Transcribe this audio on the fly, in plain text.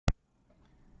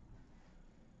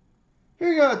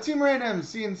Here you go, Team Random,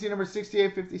 C&C number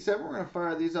 6857. We're going to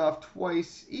fire these off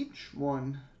twice each.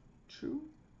 1, 2.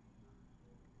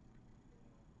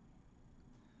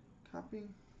 Copy.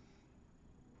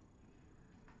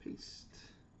 Paste.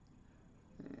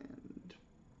 And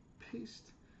paste.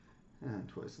 And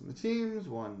twice on the teams.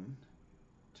 1,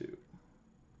 2.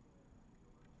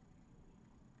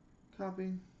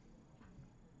 Copy.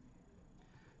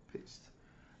 Paste.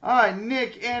 All right,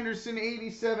 Nick Anderson,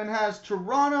 87, has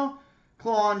Toronto.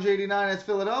 CloutsnChara, 89, has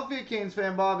Philadelphia. Canes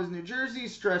fan Bob has New Jersey.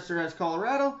 Stresser has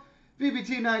Colorado.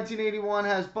 VBT, 1981,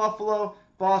 has Buffalo.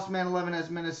 Bossman, 11, has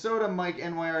Minnesota. Mike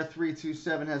NYR,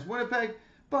 327, has Winnipeg.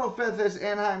 Bo Fifth has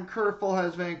Anaheim. Kerfel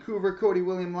has Vancouver. Cody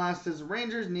William last has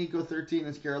Rangers. Nico, 13,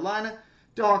 has Carolina.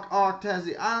 Doc Oct has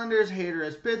the Islanders. Hader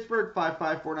has Pittsburgh.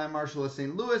 5549 Marshall has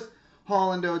St. Louis.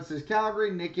 Holland Oates has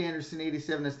Calgary. Nick Anderson,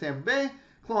 87, has Tampa Bay.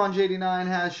 CloutsnChara, 89,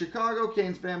 has Chicago.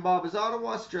 Canes fan Bob has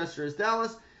Ottawa. Stresser has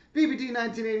Dallas. VBT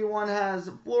 1981 has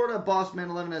Florida. Bossman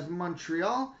 11 has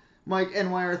Montreal. Mike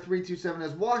NYR 327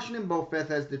 has Washington. Bo Fifth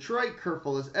has Detroit.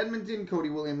 Kerfel has Edmonton. Cody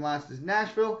William last has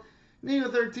Nashville. Nico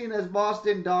 13 has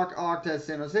Boston. Doc Oct has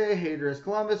San Jose. Hader has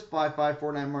Columbus.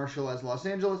 5549 Marshall has Los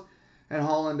Angeles. And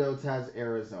Holland Oates has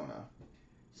Arizona.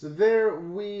 So there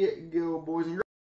we go, boys and girls.